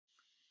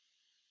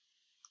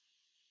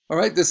All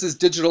right, this is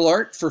digital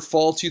art for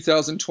fall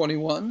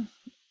 2021.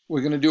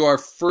 We're going to do our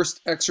first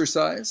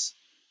exercise.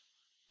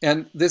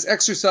 And this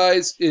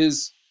exercise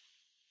is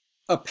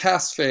a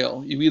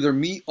pass-fail. You either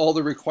meet all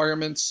the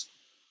requirements,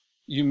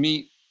 you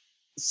meet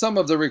some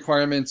of the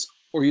requirements,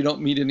 or you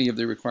don't meet any of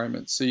the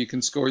requirements. So you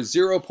can score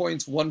 0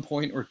 points, 1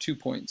 point, or 2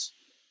 points.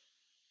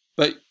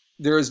 But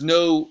there is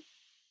no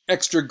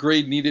extra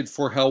grade needed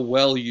for how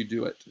well you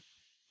do it.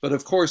 But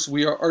of course,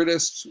 we are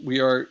artists.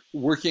 We are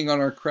working on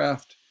our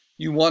craft.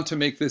 You want to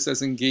make this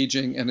as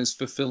engaging and as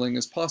fulfilling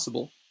as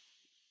possible.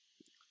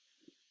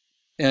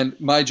 And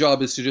my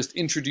job is to just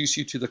introduce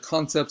you to the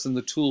concepts and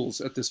the tools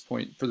at this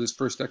point for this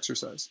first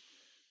exercise.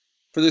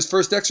 For this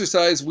first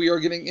exercise, we are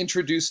getting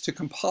introduced to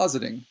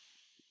compositing,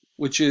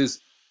 which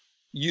is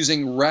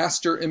using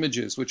raster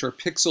images, which are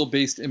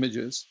pixel-based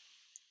images,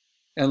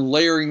 and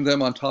layering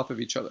them on top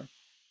of each other.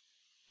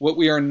 What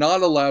we are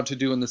not allowed to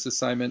do in this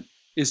assignment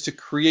is to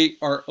create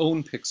our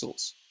own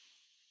pixels.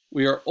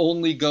 We are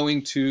only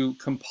going to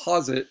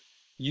composite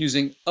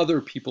using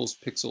other people's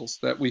pixels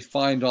that we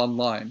find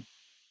online.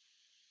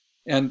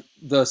 And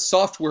the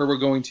software we're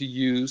going to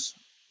use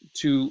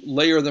to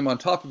layer them on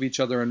top of each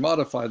other and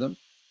modify them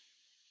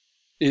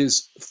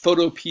is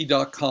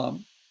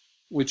photop.com,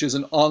 which is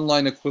an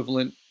online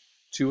equivalent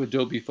to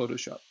Adobe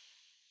Photoshop.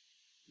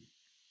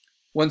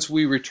 Once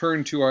we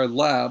return to our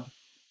lab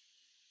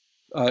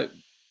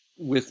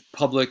with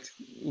public,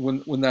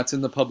 when that's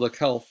in the public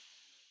health,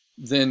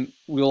 then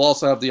we'll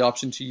also have the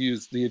option to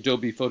use the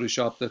Adobe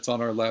Photoshop that's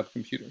on our lab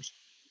computers.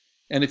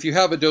 And if you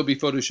have Adobe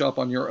Photoshop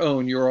on your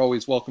own, you're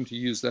always welcome to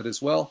use that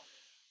as well.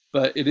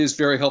 But it is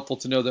very helpful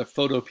to know that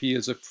Photop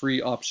is a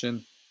free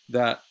option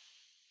that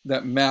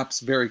maps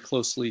very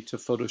closely to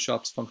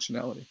Photoshop's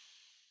functionality.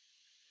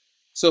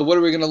 So what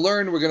are we going to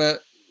learn? We're going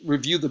to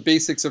review the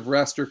basics of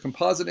raster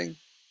compositing.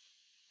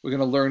 We're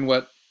going to learn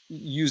what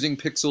using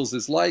pixels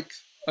is like,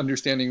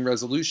 understanding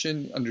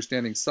resolution,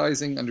 understanding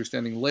sizing,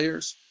 understanding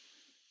layers.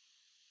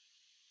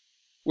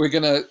 We're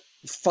going to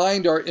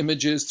find our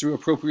images through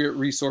appropriate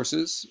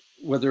resources,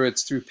 whether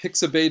it's through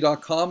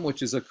pixabay.com,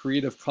 which is a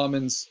Creative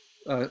Commons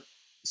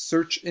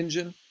search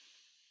engine,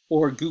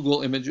 or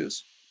Google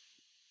Images.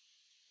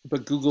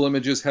 But Google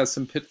Images has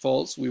some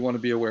pitfalls we want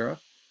to be aware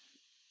of.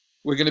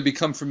 We're going to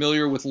become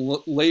familiar with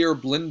layer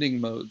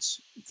blending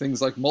modes,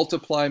 things like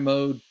multiply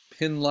mode,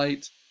 pin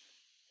light,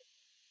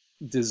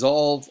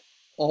 dissolve,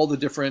 all the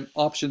different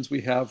options we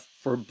have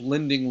for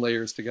blending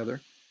layers together.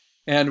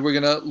 And we're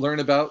going to learn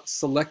about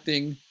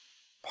selecting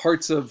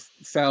parts of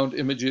found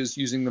images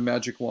using the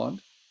magic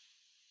wand.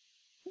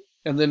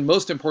 And then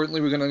most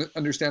importantly, we're going to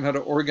understand how to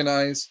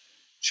organize,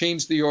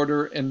 change the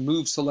order, and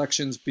move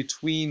selections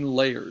between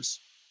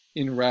layers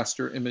in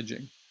raster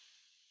imaging.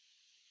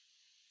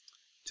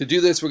 To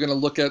do this, we're going to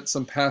look at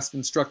some past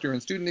instructor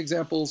and student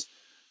examples.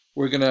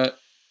 We're going to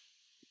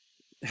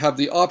have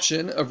the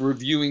option of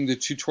reviewing the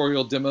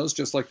tutorial demos,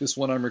 just like this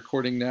one I'm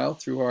recording now,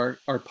 through our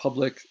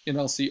public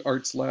NLC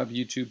Arts Lab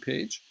YouTube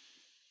page.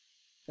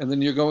 And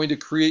then you're going to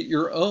create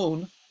your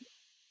own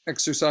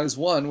exercise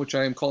 1, which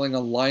I am calling a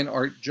line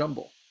art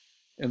jumble.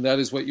 And that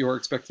is what you are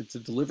expected to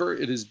deliver.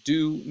 It is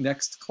due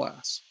next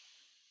class.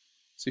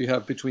 So you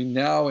have between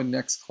now and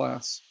next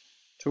class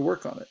to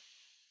work on it.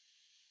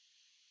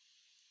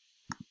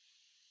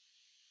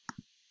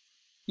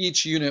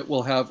 Each unit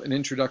will have an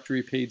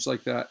introductory page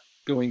like that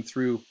going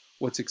through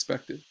what's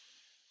expected.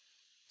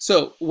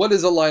 So what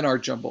is a line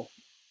art jumble?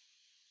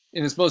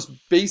 In its most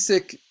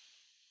basic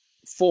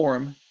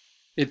form,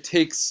 it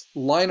takes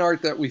line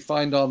art that we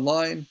find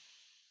online,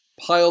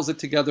 piles it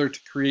together to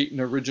create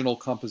an original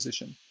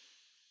composition.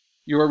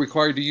 You are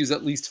required to use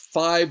at least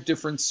 5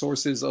 different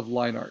sources of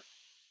line art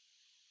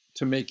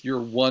to make your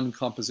one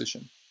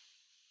composition.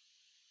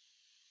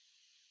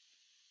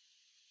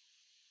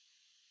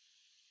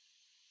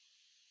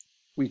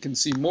 We can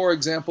see more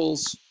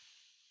examples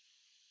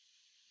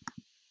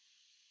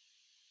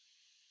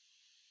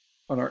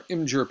on our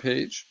Imgur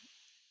page.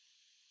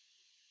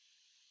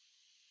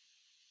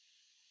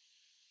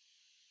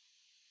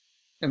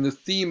 And the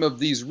theme of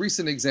these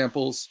recent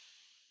examples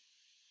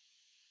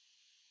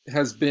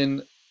has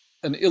been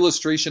an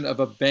illustration of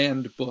a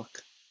banned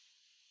book.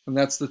 And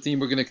that's the theme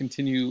we're going to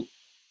continue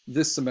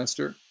this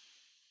semester.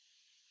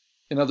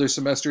 In other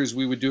semesters,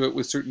 we would do it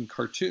with certain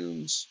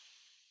cartoons.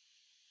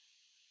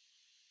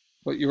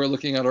 What you are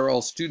looking at are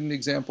all student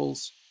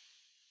examples.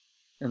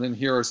 And then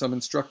here are some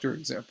instructor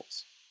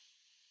examples.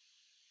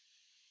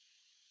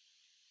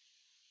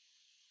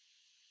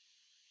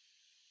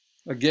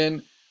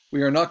 Again,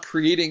 we are not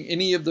creating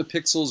any of the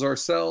pixels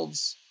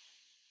ourselves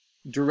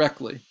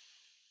directly.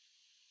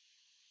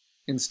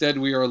 Instead,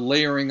 we are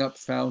layering up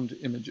found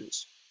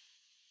images.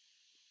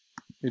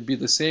 It'd be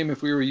the same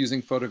if we were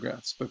using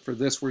photographs, but for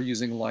this, we're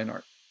using line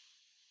art.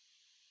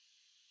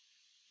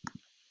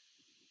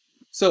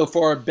 So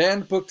for our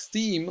banned book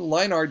theme,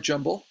 line art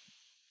jumble,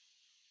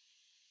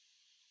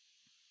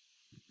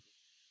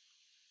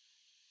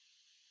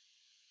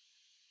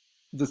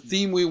 the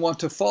theme we want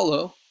to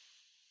follow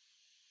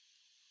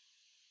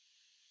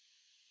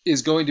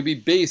is going to be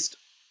based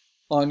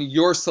on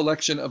your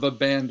selection of a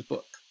banned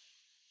book.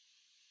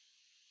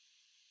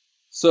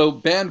 So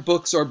banned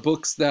books are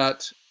books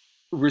that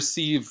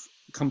receive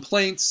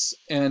complaints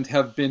and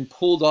have been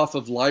pulled off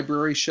of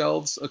library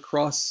shelves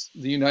across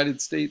the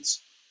United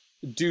States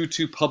due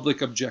to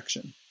public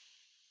objection.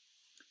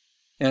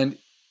 And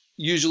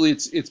usually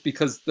it's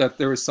because that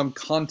there is some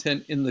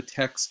content in the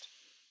text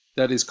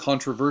that is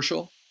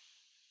controversial.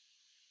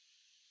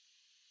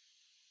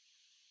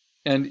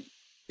 And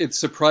it's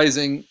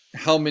surprising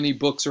how many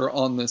books are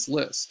on this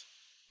list,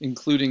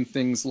 including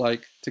things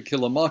like To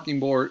Kill a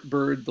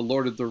Mockingbird, The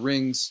Lord of the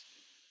Rings,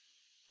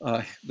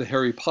 the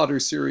Harry Potter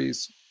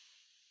series.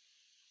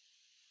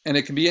 And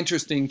it can be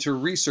interesting to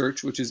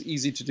research, which is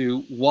easy to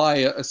do, why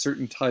a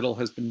certain title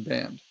has been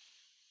banned.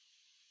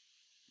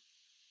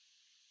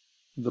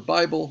 The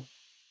Bible.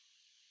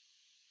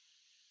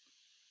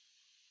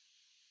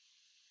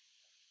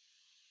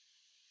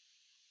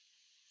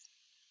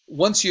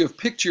 Once you have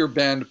picked your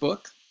banned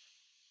book,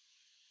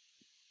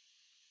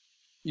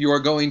 you are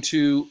going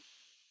to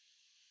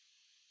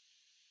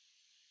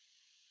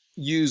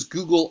use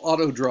Google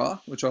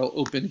AutoDraw, which I'll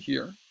open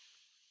here,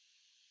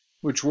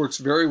 which works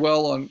very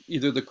well on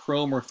either the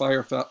Chrome or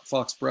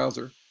Firefox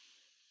browser,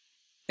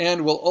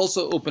 and will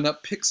also open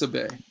up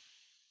Pixabay,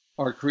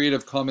 our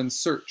Creative Commons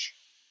search.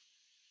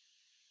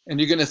 And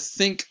you're going to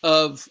think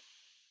of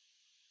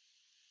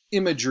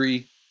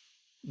imagery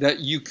that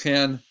you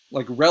can,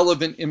 like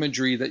relevant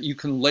imagery that you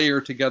can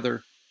layer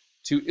together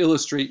to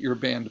illustrate your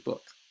banned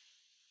book.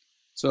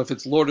 So if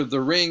it's Lord of the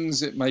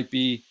Rings, it might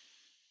be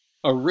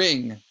a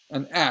ring,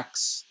 an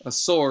axe, a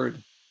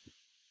sword,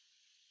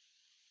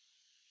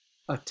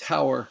 a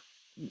tower,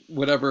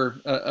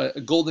 whatever,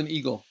 a golden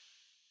eagle,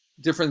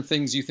 different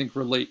things you think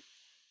relate.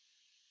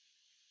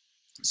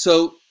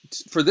 So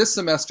for this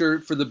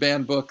semester, for the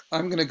banned book,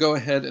 I'm going to go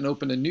ahead and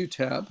open a new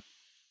tab,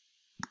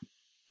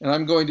 and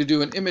I'm going to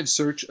do an image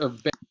search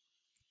of banned,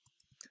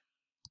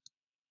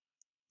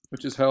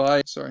 which is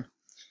how sorry.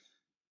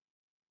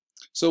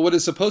 So what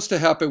is supposed to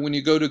happen when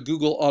you go to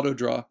Google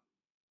AutoDraw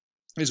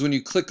is when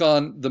you click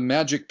on the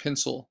magic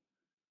pencil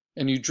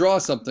and you draw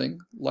something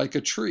like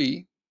a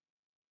tree.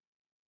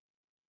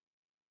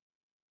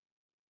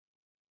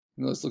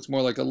 This looks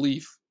more like a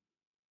leaf.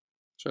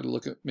 Try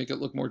to make it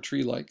look more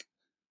tree-like.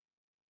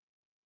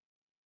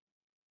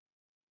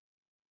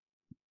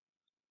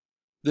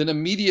 Then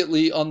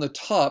immediately on the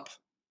top,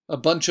 a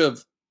bunch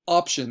of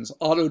options,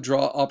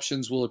 AutoDraw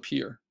options will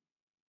appear.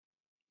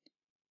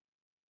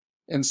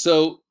 And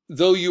so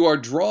though you are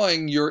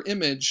drawing your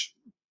image,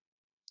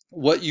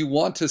 what you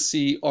want to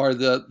see are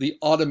the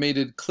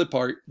automated clip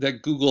art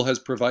that Google has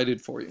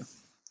provided for you.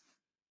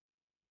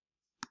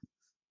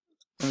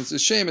 And it's a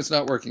shame it's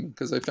not working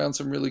because I found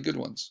some really good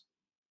ones.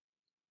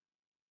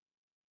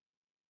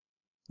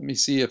 Let me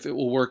see if it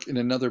will work in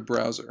another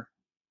browser.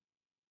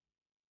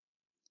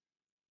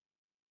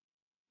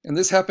 And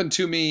this happened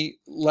to me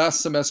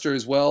last semester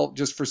as well,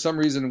 just for some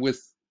reason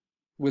with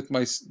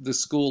the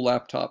school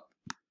laptop.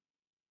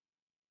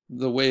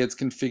 The way it's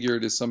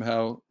configured is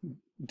somehow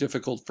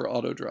difficult for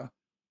AutoDraw.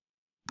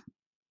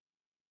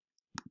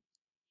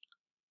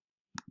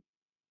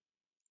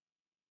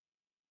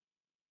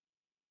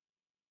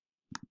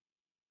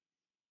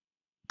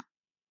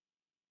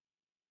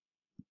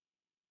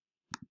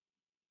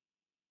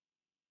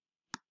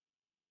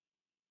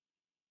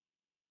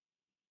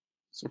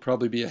 This will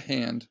probably be a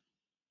hand.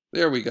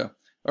 There we go. All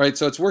right,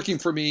 so it's working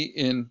for me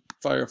in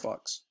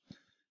Firefox.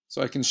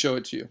 So I can show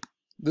it to you.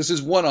 This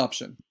is one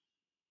option.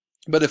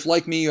 But if,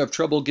 like me, you have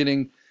trouble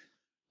getting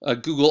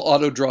Google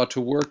AutoDraw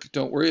to work,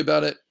 don't worry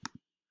about it.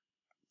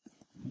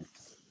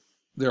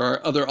 There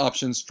are other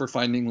options for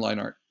finding line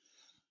art.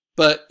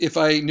 But if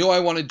I knew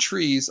I wanted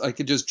trees, I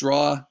could just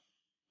draw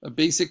a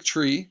basic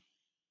tree.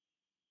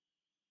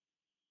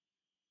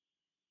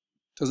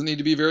 Doesn't need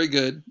to be very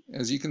good.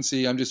 As you can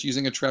see, I'm just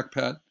using a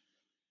trackpad.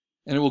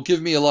 And it will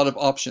give me a lot of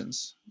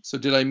options. So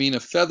did I mean a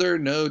feather?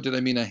 No. Did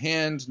I mean a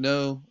hand?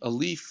 No. A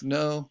leaf?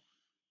 No.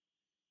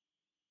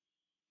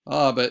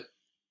 But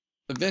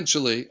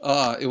eventually,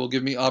 it will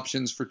give me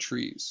options for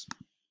trees.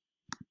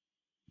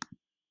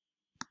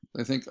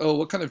 I think, oh,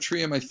 what kind of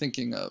tree am I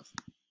thinking of?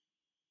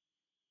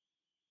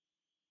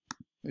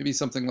 Maybe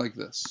something like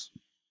this.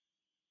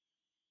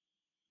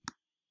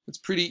 It's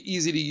pretty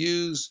easy to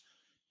use.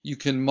 You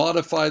can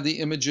modify the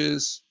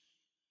images,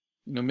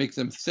 make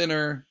them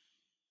thinner,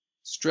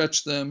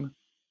 stretch them,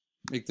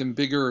 make them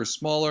bigger or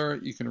smaller.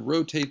 You can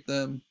rotate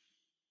them.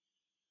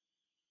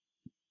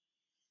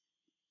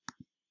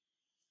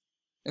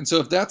 And so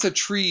if that's a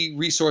tree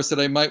resource that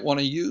I might want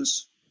to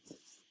use,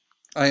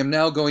 I am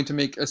now going to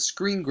make a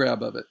screen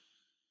grab of it.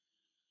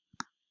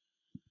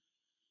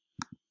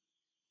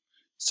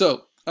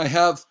 So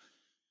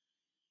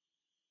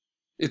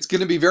it's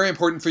going to be very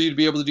important for you to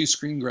be able to do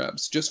screen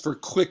grabs just for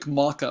quick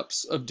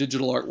mock-ups of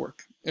digital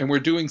artwork. And we're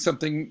doing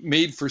something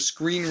made for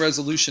screen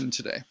resolution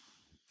today.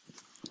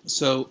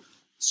 So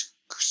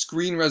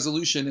screen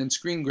resolution and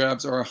screen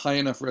grabs are a high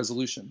enough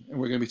resolution, and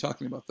we're going to be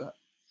talking about that.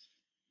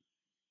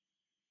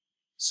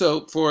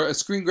 So for a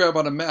screen grab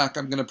on a Mac,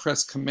 I'm going to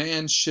press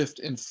Command, Shift,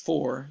 and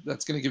 4.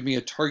 That's going to give me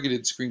a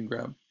targeted screen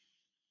grab.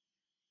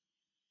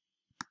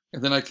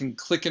 And then I can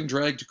click and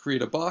drag to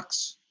create a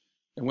box.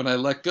 And when I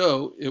let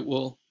go, it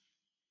will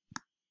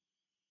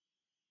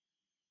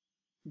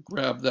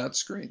grab that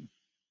screen,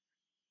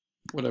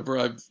 whatever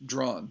I've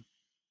drawn.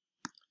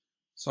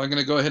 So I'm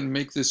going to go ahead and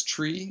make this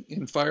tree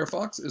in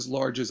Firefox as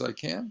large as I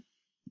can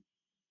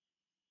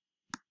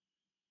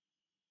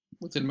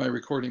within my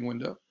recording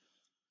window.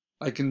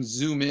 I can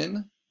zoom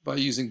in by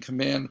using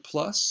Command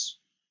plus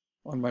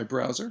on my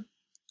browser.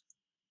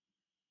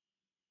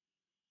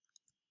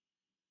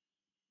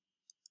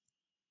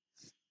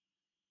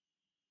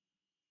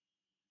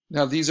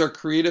 Now these are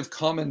Creative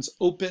Commons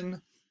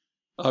open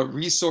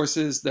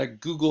resources that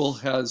Google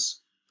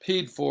has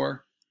paid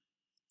for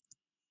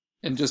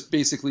and just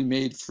basically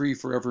made free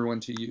for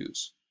everyone to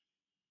use.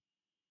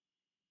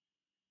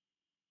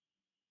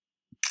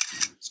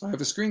 So I have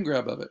a screen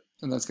grab of it,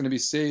 and that's going to be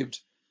saved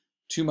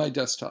to my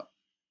desktop.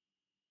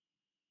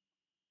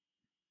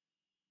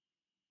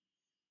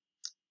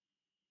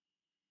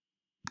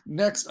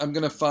 Next, I'm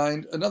going to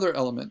find another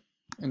element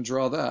and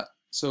draw that.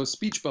 So a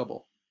speech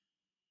bubble.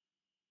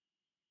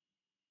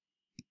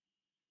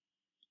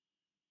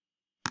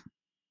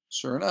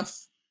 Sure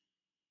enough.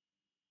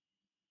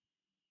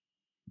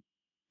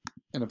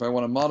 And if I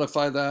want to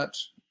modify that,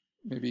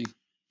 maybe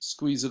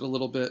squeeze it a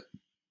little bit,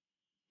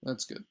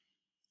 that's good.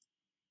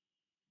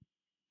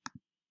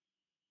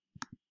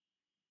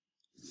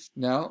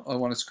 Now I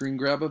want a screen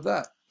grab of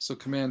that. So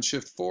Command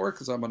Shift 4,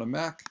 because I'm on a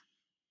Mac,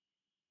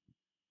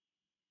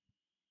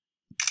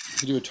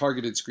 to do a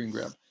targeted screen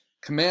grab.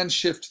 Command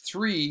Shift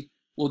 3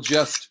 will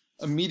just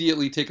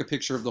immediately take a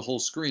picture of the whole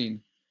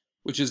screen,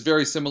 which is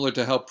very similar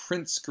to how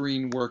print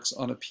screen works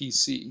on a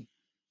PC.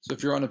 So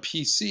if you're on a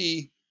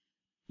PC,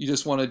 you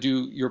just want to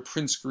do your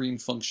print screen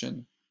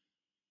function.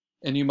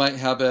 And you might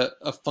have a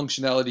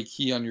functionality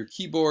key on your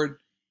keyboard,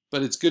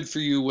 but it's good for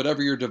you,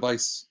 whatever your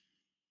device,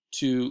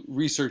 to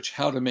research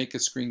how to make a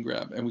screen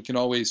grab. And we can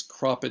always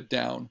crop it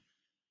down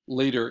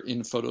later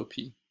in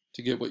Photopea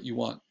to get what you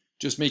want.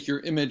 Just make your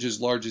image as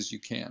large as you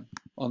can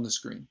on the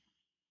screen.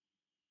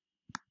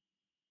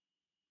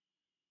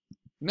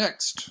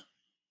 Next,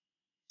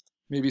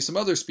 maybe some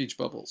other speech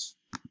bubbles.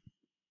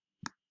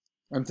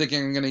 I'm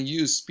thinking I'm going to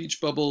use speech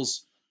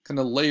bubbles kind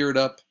of layered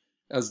up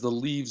as the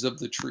leaves of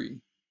the tree.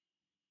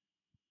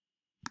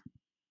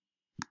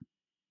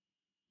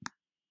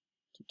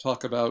 To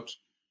talk about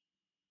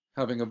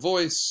having a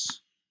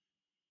voice.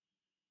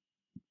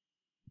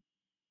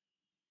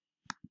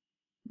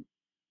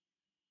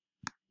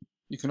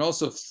 You can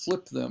also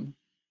flip them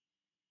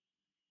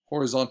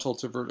horizontal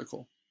to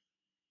vertical,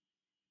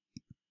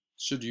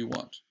 should you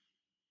want,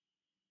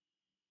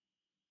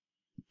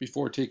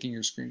 before taking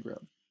your screen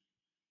grab.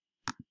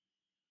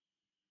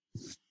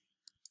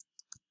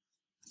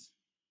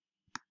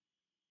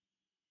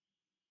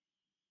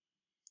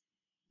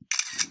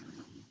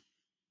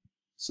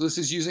 So this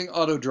is using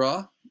auto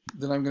draw.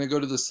 Then I'm going to go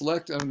to the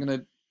select. I'm going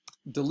to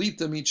delete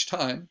them each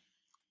time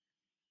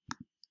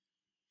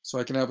so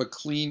I can have a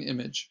clean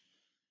image.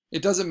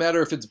 It doesn't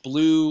matter if it's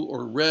blue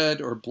or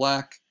red or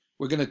black.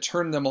 We're going to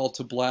turn them all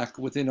to black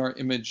within our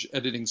image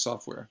editing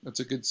software. That's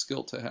a good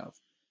skill to have.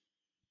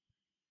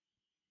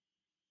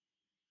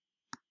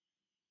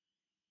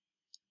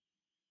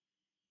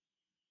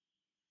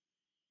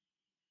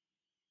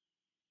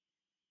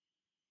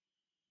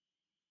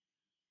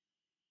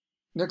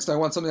 Next, I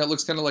want something that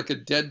looks kind of like a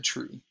dead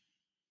tree.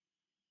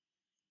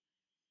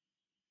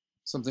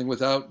 Something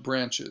without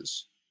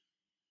branches.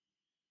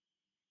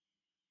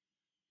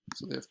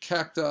 So they have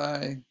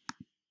cacti.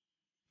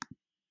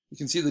 You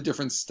can see the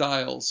different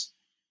styles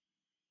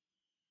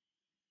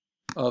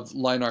of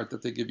line art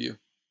that they give you.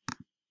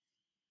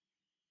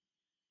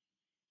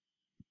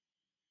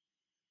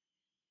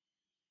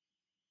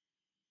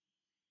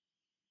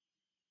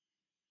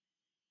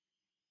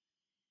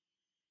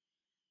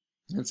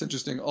 And it's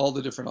interesting, all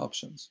the different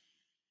options.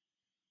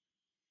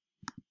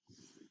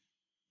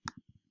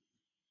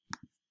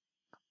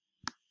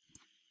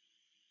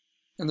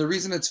 And the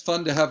reason it's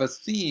fun to have a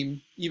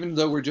theme, even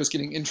though we're just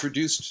getting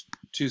introduced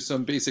to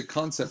some basic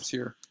concepts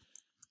here,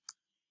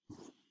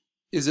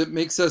 is it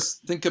makes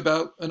us think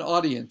about an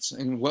audience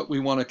and what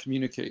we want to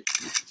communicate.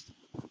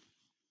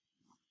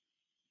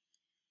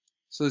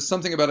 So there's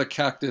something about a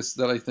cactus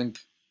that I think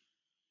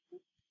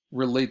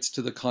relates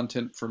to the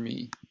content for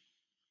me.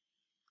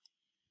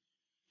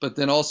 But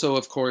then also,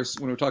 of course,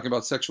 when we're talking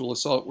about sexual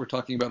assault, we're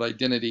talking about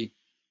identity.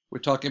 We're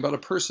talking about a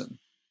person.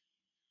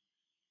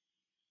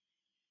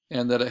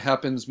 And that it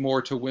happens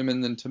more to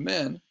women than to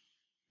men,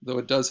 though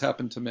it does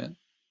happen to men.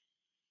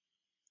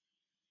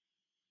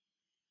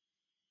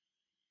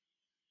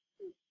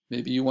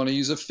 Maybe you want to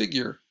use a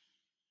figure.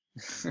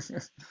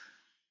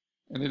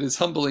 And it is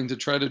humbling to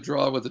try to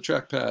draw with a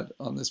trackpad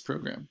on this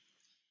program,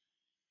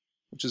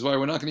 which is why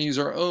we're not going to use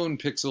our own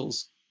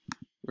pixels.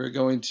 We're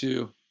going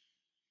to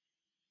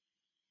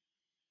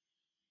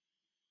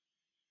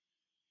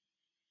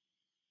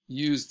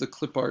use the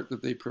clip art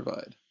that they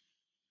provide.